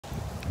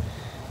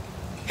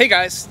Hey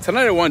guys,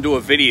 tonight I want to do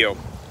a video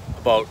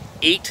about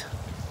 8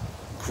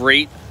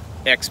 great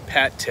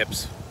expat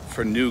tips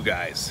for new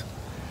guys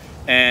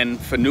and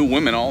for new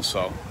women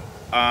also.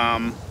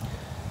 I've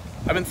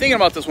been thinking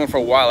about this one for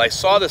a while. I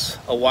saw this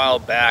a while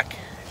back.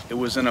 It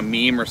was in a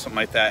meme or something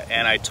like that,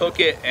 and I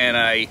took it and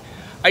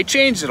I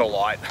changed it a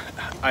lot.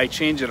 I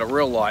changed it a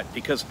real lot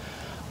because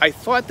I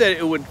thought that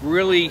it would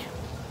really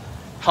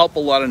help a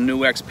lot of new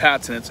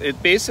expats, and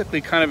it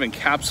basically kind of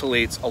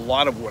encapsulates a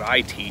lot of what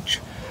I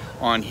teach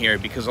on here,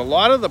 because a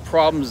lot of the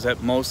problems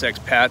that most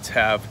expats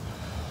have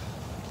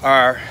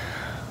are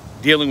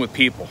dealing with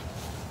people.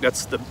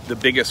 That's the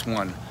biggest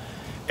one,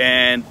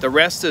 and the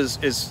rest is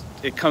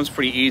it comes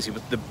pretty easy,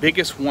 but the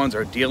biggest ones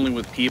are dealing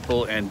with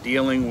people and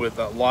dealing with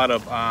a lot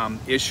of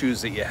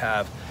issues that you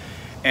have,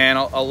 and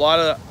a lot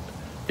of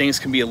things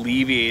can be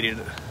alleviated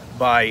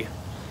by,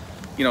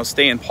 you know,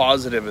 staying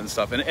positive and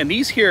stuff. And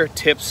these here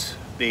tips,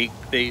 they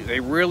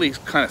really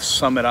kind of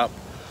sum it up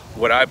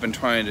what I've been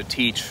trying to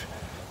teach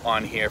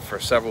on here for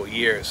several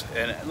years.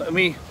 And let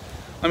me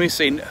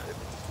say,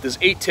 there's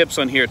 8 tips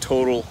on here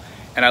total,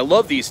 and I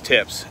love these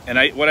tips. And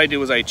what I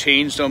do is I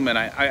changed them, and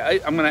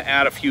I'm going to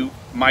add a few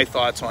my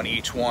thoughts on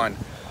each one,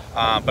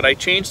 but I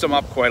changed them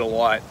up quite a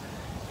lot.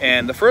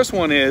 And the first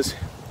one is,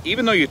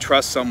 even though you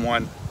trust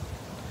someone,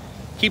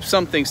 keep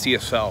some things to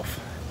yourself.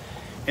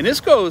 And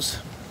this goes,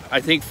 I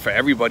think, for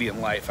everybody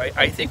in life.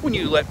 I think when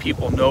you let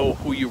people know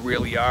who you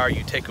really are,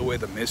 you take away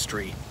the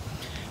mystery.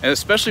 And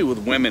especially with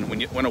women,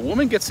 when a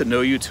woman gets to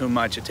know you too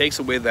much, it takes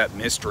away that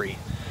mystery.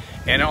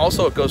 And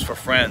also it goes for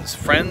friends.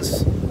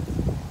 Friends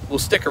will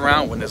stick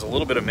around when there's a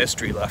little bit of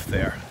mystery left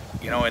there,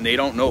 you know, and they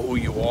don't know who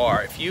you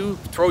are. If you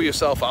throw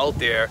yourself out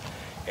there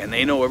and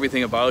they know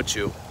everything about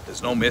you,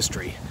 there's no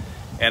mystery.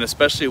 And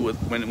especially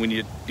when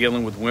you're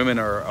dealing with women,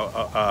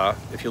 or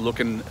if you're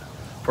looking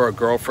for a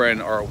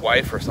girlfriend or a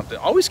wife or something,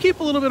 always keep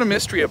a little bit of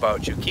mystery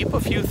about you. Keep a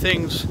few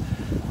things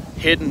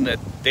hidden that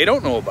they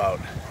don't know about,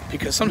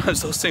 because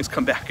sometimes those things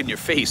come back in your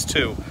face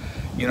too,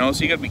 you know,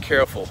 so you gotta be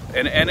careful.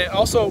 And it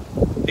also,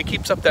 it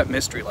keeps up that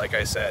mystery, like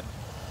I said.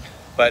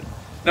 But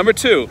number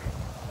 2,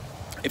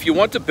 if you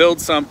want to build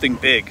something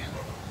big,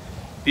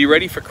 be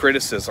ready for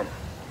criticism.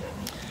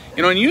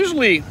 You know, and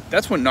usually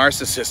that's when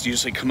narcissists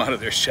usually come out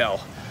of their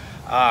shell.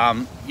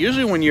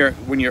 Usually when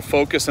you're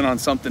focusing on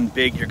something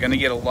big, you're gonna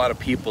get a lot of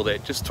people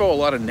that just throw a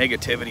lot of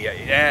negativity at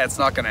you. Yeah, it's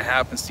not gonna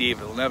happen,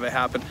 Steve, it'll never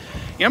happen. You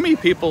know how many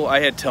people I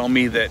had tell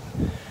me that,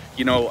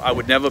 you know, I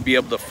would never be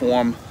able to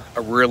form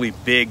a really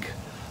big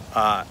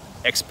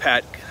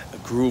expat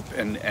group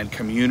and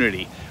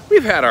community.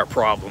 We've had our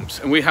problems,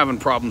 and we're having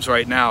problems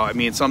right now. I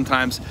mean,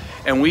 sometimes,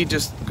 and you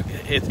just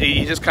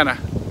kind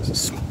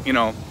of, you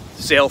know,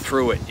 sail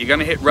through it. You're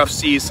gonna hit rough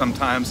seas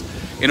sometimes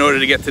in order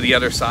to get to the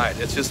other side.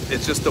 It's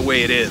just the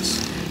way it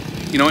is,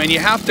 you know. And you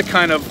have to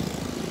kind of,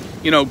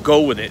 you know,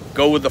 go with it,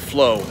 go with the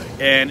flow.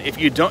 And if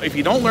you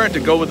don't learn to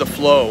go with the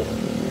flow,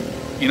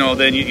 you know,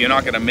 then you're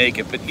not gonna make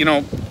it. But, you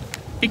know,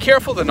 be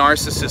careful of the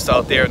narcissists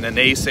out there and the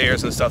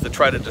naysayers and stuff that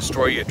try to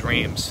destroy your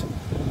dreams.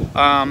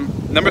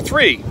 Number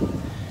 3,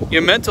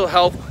 your mental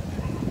health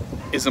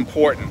is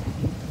important.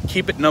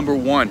 Keep it number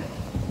 1.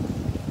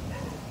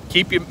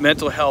 Keep your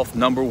mental health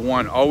number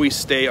 1. Always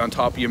stay on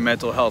top of your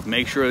mental health.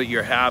 Make sure that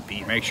you're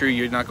happy. Make sure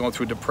you're not going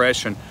through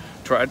depression.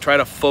 Try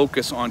to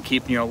focus on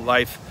keeping your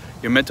life,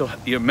 your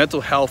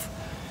mental health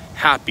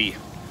happy.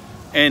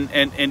 And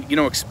you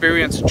know,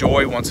 experience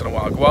joy once in a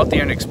while. Go out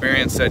there and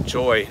experience that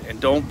joy,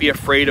 and don't be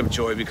afraid of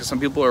joy, because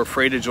some people are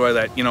afraid of joy,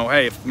 that, you know,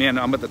 hey, man,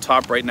 I'm at the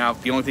top right now,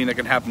 the only thing that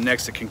can happen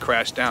next, it can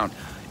crash down.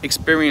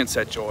 Experience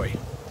that joy,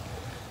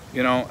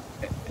 you know.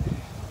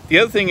 The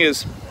other thing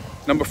is,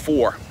 number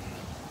 4,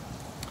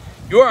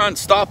 you are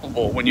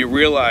unstoppable when you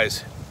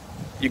realize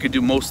you can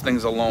do most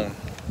things alone.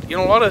 You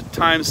know, a lot of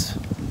times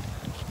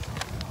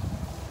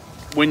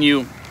when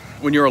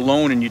you're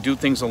alone and you do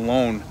things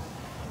alone,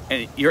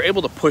 and you're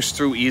able to push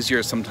through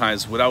easier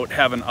sometimes without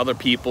having other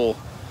people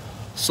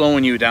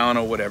slowing you down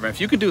or whatever.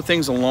 If you can do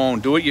things alone,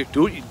 do it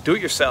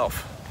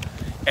yourself,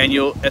 and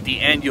at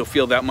the end you'll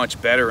feel that much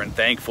better and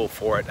thankful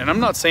for it. And I'm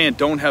not saying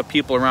don't have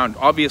people around.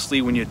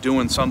 Obviously, when you're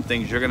doing some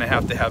things, you're gonna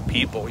have to have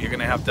people. You're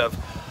gonna have to have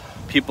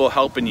people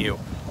helping you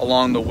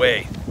along the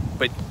way.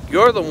 But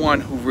you're the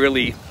one who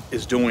really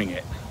is doing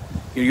it.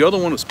 You're the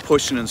one who's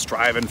pushing and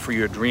striving for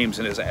your dreams.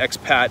 And as an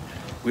expat,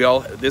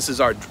 this is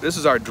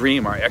our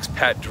dream, our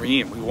expat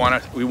dream. We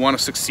want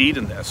to succeed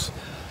in this,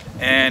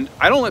 and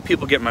I don't let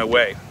people get in my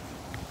way.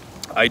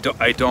 I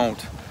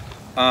don't.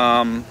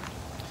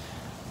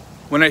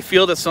 When I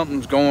feel that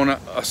something's going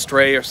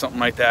astray or something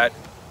like that,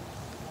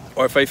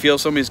 or if I feel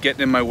somebody's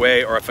getting in my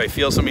way, or if I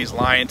feel somebody's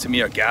lying to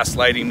me or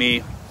gaslighting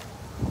me,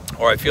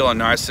 or I feel a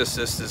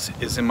narcissist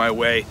is in my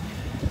way,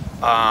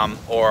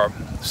 or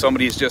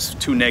somebody's just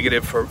too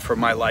negative for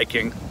my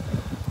liking,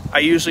 I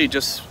usually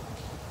just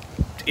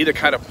either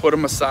kind of put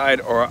them aside,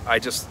 or I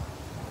just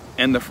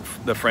end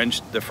the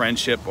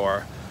friendship,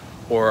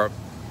 or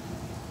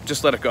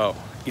just let it go.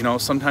 You know,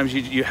 sometimes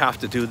you have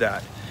to do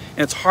that.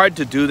 And it's hard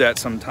to do that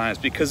sometimes,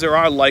 because there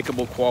are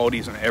likable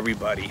qualities in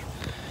everybody.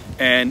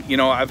 And, you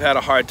know, I've had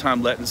a hard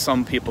time letting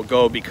some people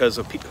go because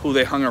of who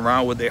they hung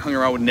around with. They hung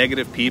around with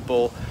negative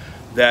people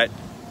that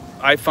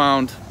I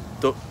found,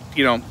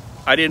 you know,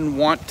 I didn't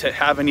want to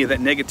have any of that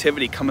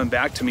negativity coming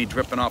back to me,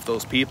 dripping off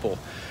those people.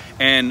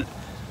 And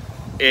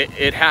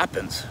it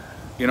happens,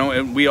 you know,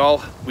 and we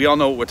all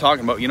know what we're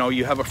talking about. You know,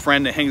 you have a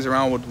friend that hangs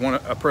around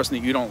with a person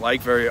that you don't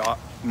like very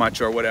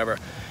much or whatever,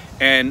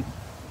 and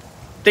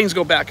things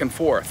go back and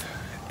forth.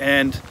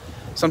 And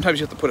sometimes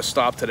you have to put a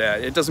stop to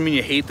that. It doesn't mean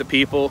you hate the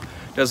people.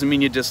 It doesn't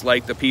mean you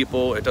dislike the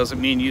people. It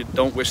doesn't mean you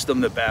don't wish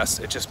them the best.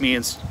 It just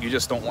means you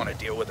just don't want to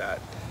deal with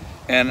that.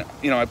 And,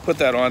 you know, I put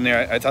that on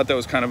there. I thought that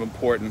was kind of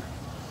important.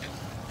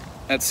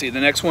 Let's see, the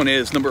next one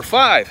is number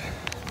 5.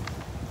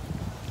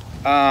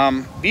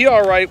 Be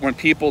all right when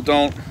people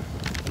don't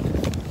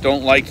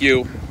like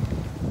you.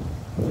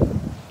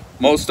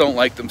 Most don't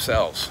like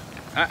themselves.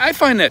 I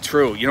find that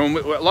true. You know,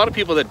 a lot of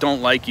people that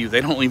don't like you,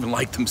 they don't even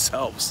like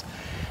themselves.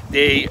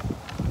 They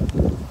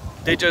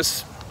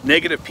just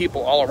negative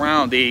people all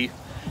around. They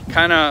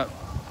kind of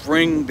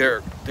bring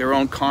their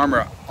own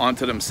karma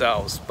onto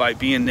themselves by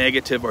being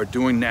negative or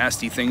doing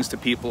nasty things to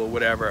people or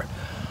whatever.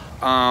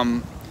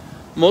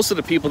 Most of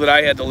the people that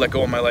I had to let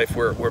go in my life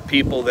were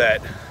people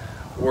that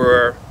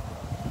were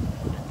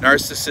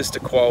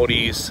narcissistic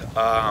qualities,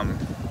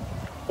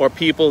 or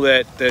people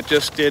that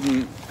just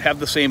didn't have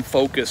the same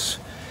focus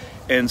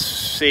and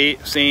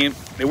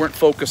they weren't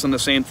focused on the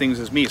same things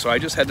as me. So I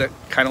just had to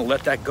kind of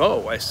let that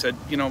go. I said,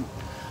 you know,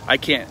 I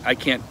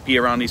can't be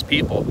around these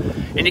people.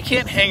 And you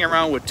can't hang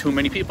around with too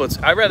many people.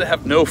 I'd rather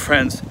have no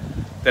friends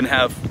than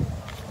have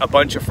a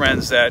bunch of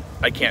friends that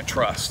I can't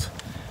trust.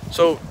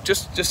 So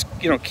just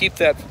you know, keep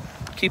that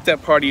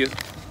part of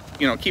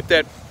you know, keep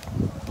that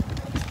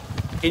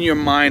in your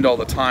mind all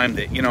the time,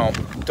 that, you know,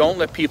 don't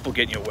let people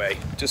get in your way.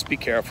 Just be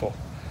careful,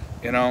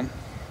 you know.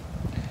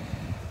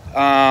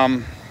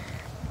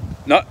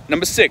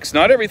 Number 6,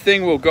 not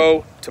everything will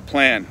go to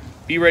plan.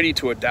 Be ready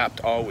to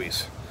adapt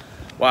always.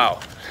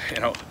 Wow, you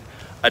know,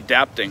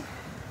 adapting.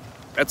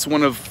 That's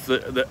one of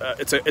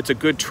it's a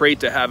good trait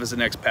to have as an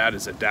expat,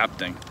 is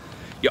adapting.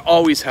 You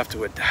always have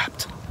to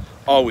adapt,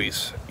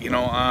 always. You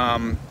know,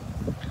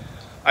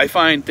 I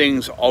find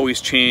things always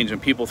change, and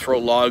people throw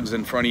logs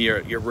in front of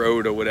your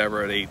road or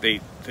whatever.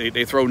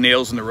 They throw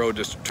nails in the road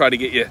just to try to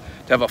get you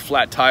to have a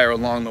flat tire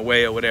along the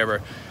way or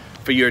whatever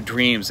for your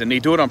dreams, and they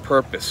do it on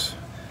purpose.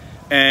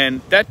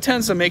 And that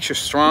tends to make you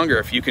stronger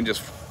if you can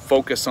just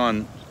focus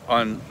on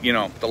you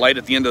know, the light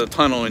at the end of the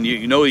tunnel, and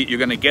you know you're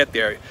going to get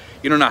there.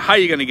 You don't know how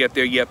you're going to get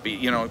there yet, but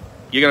you know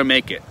you're going to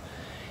make it.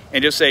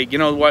 And just say, you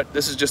know what,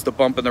 this is just a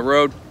bump in the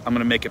road. I'm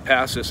going to make it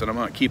past this, and I'm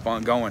going to keep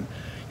on going.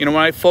 You know,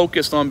 when I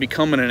focused on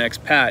becoming an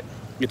expat,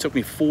 it took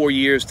me 4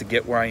 years to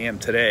get where I am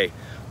today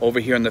over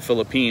here in the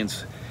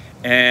Philippines.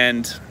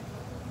 And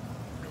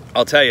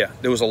I'll tell you,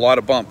 there was a lot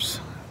of bumps.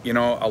 You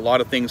know, a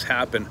lot of things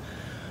happened.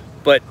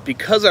 But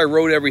because I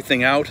wrote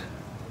everything out,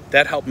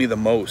 that helped me the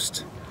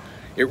most.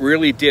 It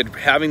really did.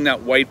 Having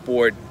that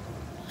whiteboard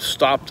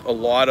stopped a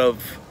lot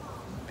of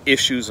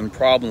issues and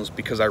problems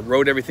because I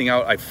wrote everything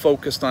out. I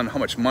focused on how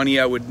much money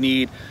I would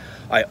need.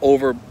 I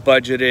over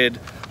budgeted.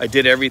 I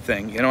did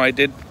everything. You know, I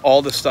did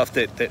all the stuff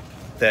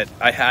that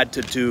I had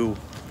to do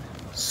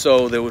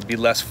so there would be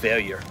less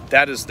failure.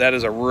 That is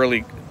a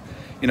really,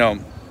 you know,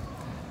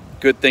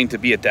 good thing to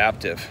be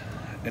adaptive.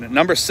 And at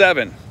number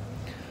 7,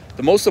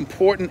 the most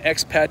important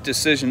expat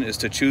decision is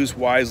to choose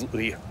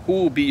wisely who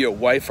will be your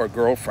wife or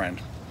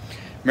girlfriend.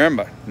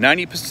 Remember,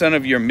 90%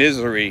 of your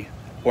misery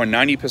or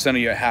 90% of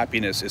your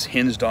happiness is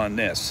hinged on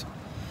this.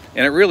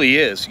 And it really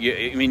is.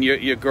 I mean,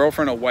 your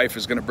girlfriend or wife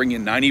is going to bring you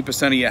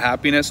 90% of your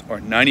happiness or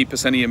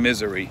 90% of your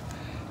misery.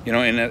 You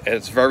know, and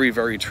it's very,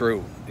 very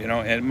true. You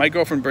know, and my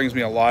girlfriend brings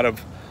me a lot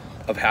of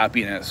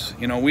happiness.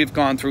 You know, we've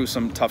gone through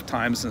some tough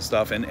times and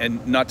stuff,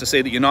 and not to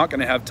say that you're not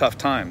going to have tough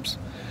times.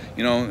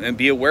 You know, and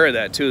be aware of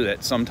that too,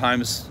 that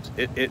sometimes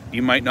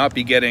you might not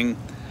be getting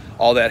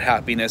all that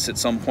happiness at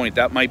some point.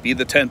 That might be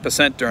the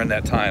 10% during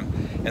that time.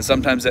 And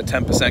sometimes that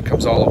 10%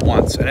 comes all at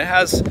once. And it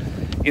has,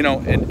 you know,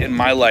 in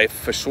my life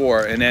for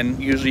sure. And then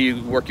usually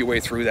you work your way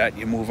through that,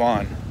 you move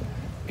on.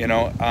 You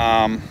know,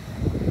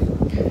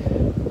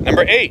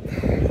 number 8,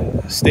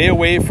 stay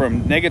away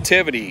from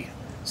negativity.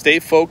 Stay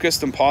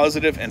focused and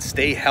positive, and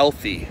stay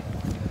healthy.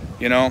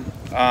 You know,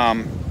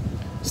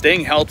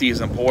 staying healthy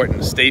is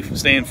important.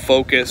 Staying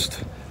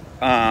focused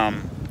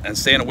and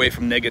staying away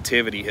from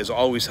negativity has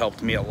always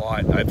helped me a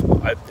lot.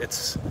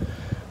 It's,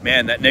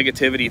 man, that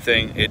negativity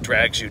thing, it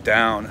drags you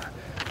down.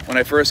 When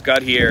I first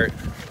got here,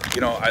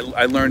 you know,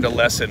 I learned a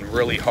lesson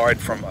really hard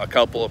from a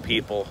couple of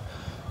people.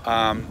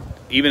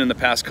 Even in the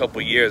past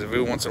couple of years,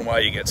 every once in a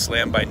while you get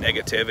slammed by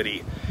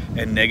negativity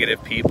and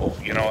negative people.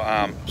 You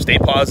know, stay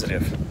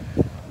positive.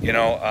 You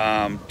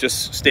know,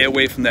 just stay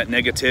away from that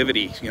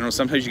negativity. You know,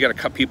 sometimes you got to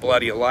cut people out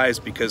of your lives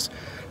because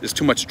there's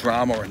too much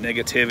drama or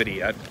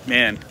negativity.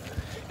 Man,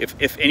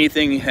 if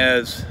anything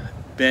has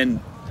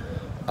been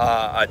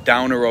a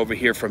downer over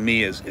here for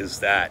me is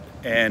that.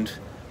 And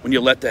when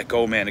you let that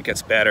go, man, it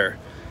gets better.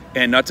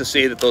 And not to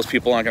say that those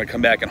people aren't going to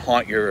come back and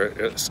haunt you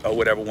or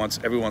whatever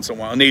every once in a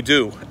while, and they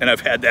do, and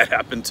I've had that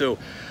happen too.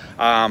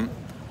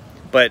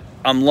 But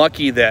I'm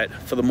lucky that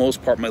for the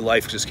most part my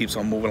life just keeps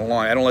on moving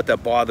along. I don't let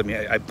that bother me.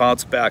 I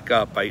bounce back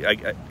up.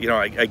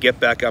 I get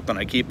back up and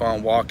I keep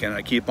on walking.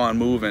 I keep on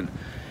moving,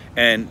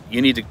 and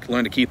you need to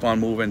learn to keep on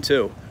moving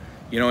too,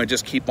 and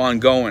just keep on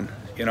going.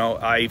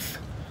 I've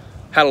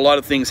had a lot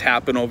of things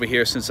happen over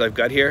here since I've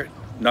got here.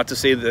 Not to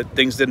say that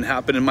things didn't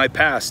happen in my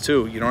past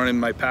too. In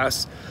my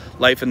past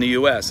life in the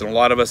U.S. and a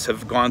lot of us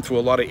have gone through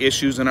a lot of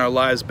issues in our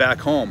lives back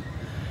home.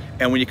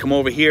 And when you come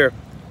over here,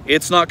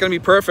 it's not going to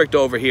be perfect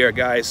over here,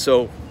 guys,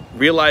 so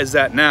realize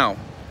that now.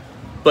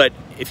 But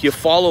if you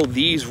follow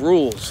these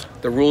rules,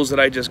 the rules that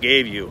I just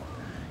gave you,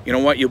 you know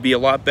what? You'll be a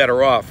lot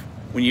better off.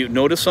 When you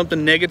notice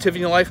something negative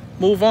in your life,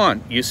 move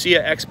on. You see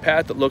an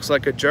expat that looks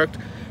like a jerk,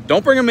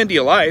 don't bring them into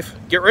your life.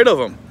 Get rid of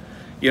them.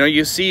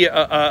 You see,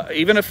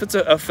 even if it's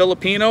a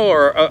Filipino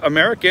or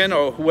American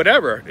or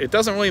whatever, it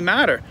doesn't really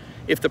matter.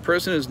 If the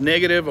person is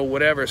negative or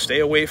whatever, stay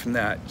away from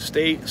that.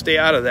 Stay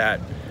out of that.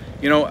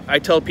 I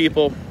tell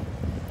people,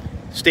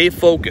 stay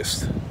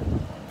focused.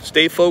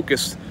 Stay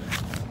focused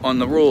on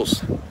the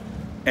rules,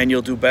 and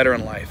you'll do better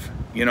in life.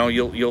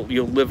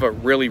 You'll live a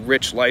really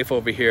rich life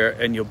over here,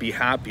 and you'll be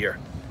happier.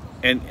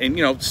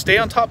 And stay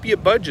on top of your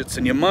budgets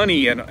and your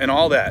money and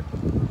all that.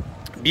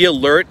 Be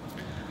alert,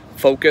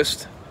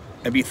 focused,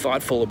 and be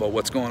thoughtful about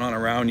what's going on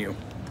around you.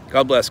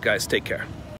 God bless, guys. Take care.